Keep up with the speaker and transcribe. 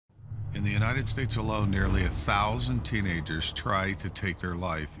In the United States alone, nearly 1,000 teenagers try to take their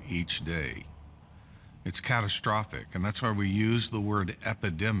life each day. It's catastrophic, and that's why we use the word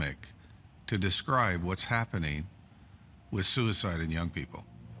epidemic to describe what's happening with suicide in young people.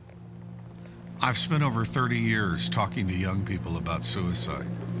 I've spent over 30 years talking to young people about suicide,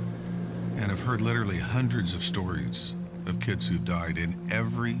 and I've heard literally hundreds of stories of kids who've died, and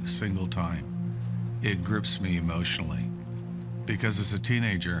every single time it grips me emotionally. Because as a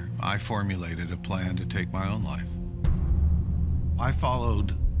teenager, I formulated a plan to take my own life. I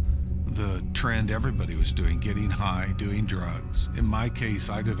followed the trend everybody was doing, getting high, doing drugs. In my case,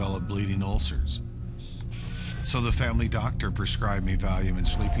 I developed bleeding ulcers. So the family doctor prescribed me Valium and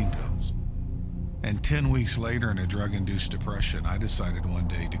sleeping pills. And 10 weeks later, in a drug-induced depression, I decided one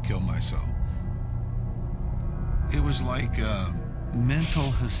day to kill myself. It was like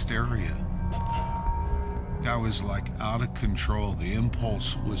mental hysteria. I was like out of control. The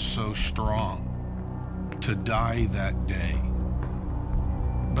impulse was so strong to die that day.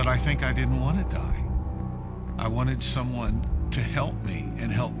 But I think I didn't want to die. I wanted someone to help me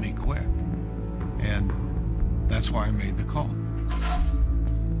and help me quick. And that's why I made the call.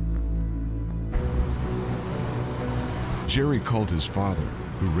 Jerry called his father,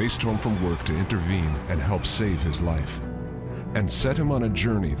 who raced home from work to intervene and help save his life, and set him on a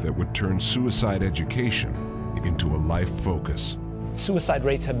journey that would turn suicide education into a life focus. Suicide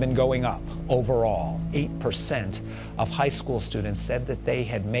rates have been going up overall. 8% of high school students said that they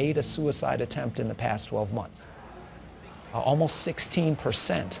had made a suicide attempt in the past 12 months. Almost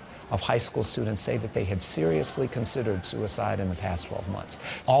 16% of high school students say that they had seriously considered suicide in the past 12 months.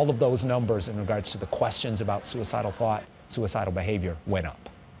 All of those numbers in regards to the questions about suicidal thought, suicidal behavior went up.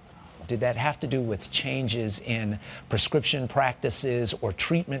 Did that have to do with changes in prescription practices or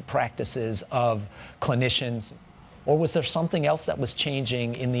treatment practices of clinicians? Or was there something else that was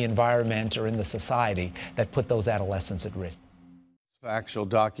changing in the environment or in the society that put those adolescents at risk? Factual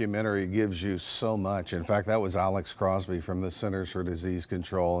documentary gives you so much. In fact, that was Alex Crosby from the Centers for Disease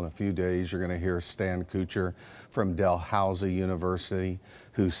Control. In a few days, you're going to hear Stan Kuchar from Dalhousie University,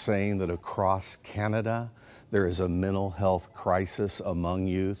 who's saying that across Canada, there is a mental health crisis among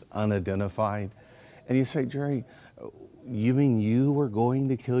youth, unidentified. And you say, Jerry, you mean you were going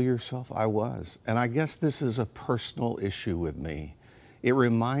to kill yourself? I was. And I guess this is a personal issue with me. It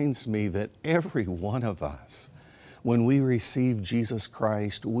reminds me that every one of us, when we receive Jesus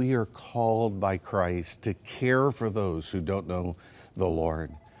Christ, we are called by Christ to care for those who don't know the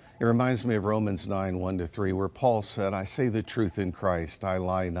Lord. It reminds me of Romans 9, 1-3, where Paul said, I say the truth in Christ, I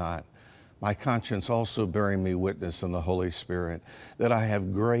lie not. My conscience also bearing me witness in the Holy Spirit, that I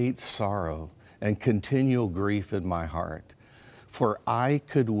have great sorrow and continual grief in my heart. For I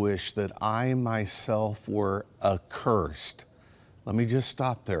could wish that I myself were accursed. Let me just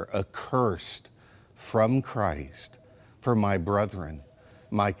stop there. Accursed from Christ for my brethren,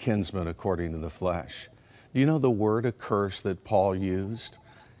 my kinsmen according to the flesh. Do you know the word accursed that Paul used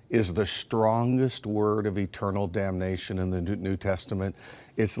is the strongest word of eternal damnation in the New Testament?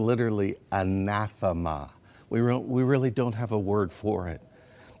 It's literally anathema. We really don't have a word for it.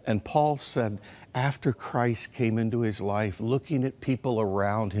 And Paul said, after Christ came into his life, looking at people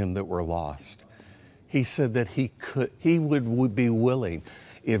around him that were lost, he said that he would be willing,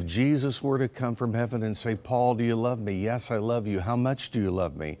 if Jesus were to come from heaven and say, Paul, do you love me? Yes, I love you. How much do you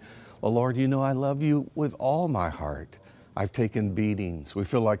love me? Well, Lord, you know I love you with all my heart. I've taken beatings. We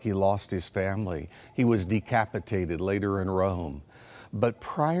feel like he lost his family. He was decapitated later in Rome. But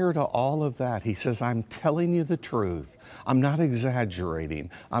prior to all of that, he says, I'm telling you the truth. I'm not exaggerating.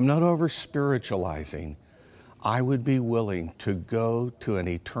 I'm not over-spiritualizing. I would be willing to go to an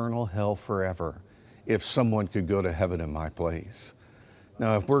eternal hell forever if someone could go to heaven in my place.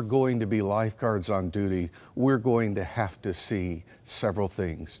 Now, if we're going to be lifeguards on duty, we're going to have to see several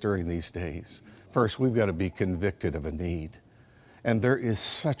things during these days. First, we've got to be convicted of a need. And there is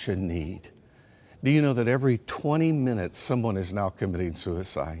such a need. Do you know that every 20 minutes someone is now committing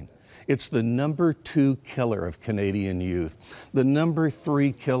suicide? It's the #2 killer of Canadian youth, the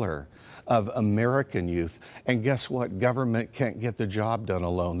 #3 killer of American youth. And guess what? Government can't get the job done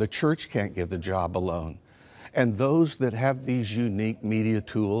alone. The church can't get the job alone. And those that have these unique media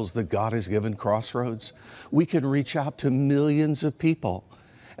tools that God has given Crossroads, we can reach out to millions of people.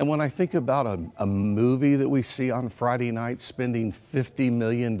 And when I think about a movie that we see on Friday night spending $50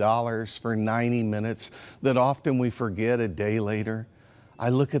 million for 90 minutes that often we forget a day later, I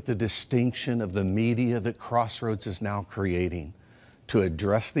look at the distinction of the media that Crossroads is now creating to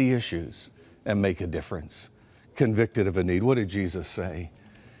address the issues and make a difference. Convicted of a need. What did Jesus say?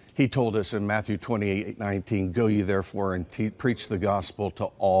 He told us in Matthew 28:19, go ye therefore and preach the gospel to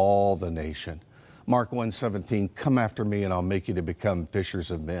all the nation. Mark 1:17, come after me and I'll make you to become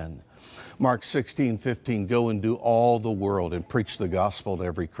fishers of men. Mark 16:15, go and do all the world and preach the gospel to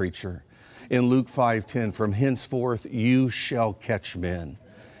every creature. In Luke 5:10, from henceforth you shall catch men.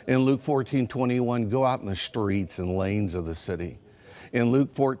 In Luke 14:21, go out in the streets and lanes of the city. In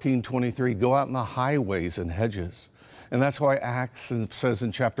Luke 14:23, go out in the highways and hedges. And that's why Acts says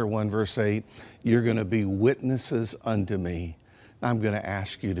in chapter 1, verse 8, you're going to be witnesses unto me. I'm going to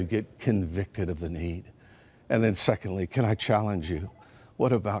ask you to get convicted of the need. And then secondly, can I challenge you?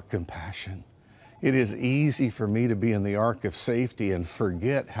 What about compassion? It is easy for me to be in the ark of safety and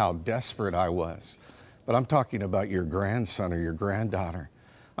forget how desperate I was. But I'm talking about your grandson or your granddaughter.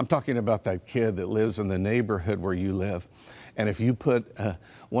 I'm talking about that kid that lives in the neighborhood where you live. And if you put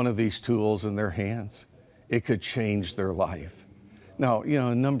one of these tools in their hands, it could change their life. Now, you know,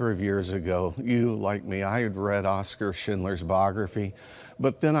 a number of years ago, you, like me, I had read Oskar Schindler's biography,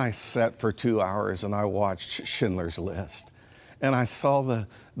 but then I sat for 2 hours and I watched Schindler's List. And I saw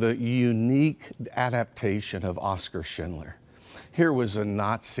the unique adaptation of Oskar Schindler. Here was a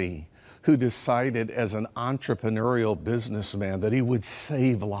Nazi who decided as an entrepreneurial businessman that he would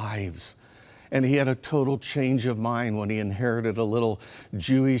save lives. And he had a total change of mind when he inherited a little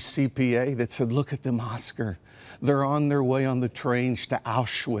Jewish CPA that said, look at them, Oskar. They're on their way on the trains to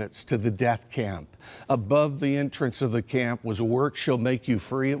Auschwitz, to the death camp. Above the entrance of the camp was work shall make you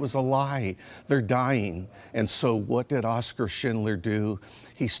free. It was a lie. They're dying. And so what did Oskar Schindler do?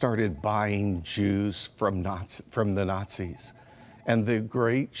 He started buying Jews from the Nazis. And the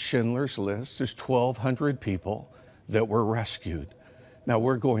great Schindler's List is 1,200 people that were rescued. Now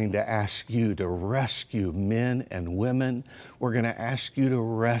we're going to ask you to rescue men and women. We're going to ask you to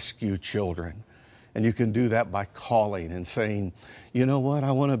rescue children. And you can do that by calling and saying, you know what,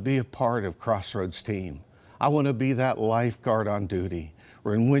 I want to be a part of Crossroads team. I want to be that lifeguard on duty.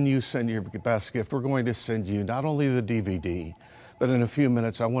 And when you send your best gift, we're going to send you not only the DVD, but in a few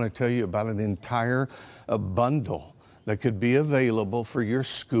minutes, I want to tell you about an entire bundle that could be available for your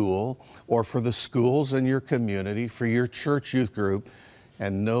school or for the schools in your community, for your church youth group,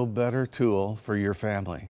 and no better tool for your family.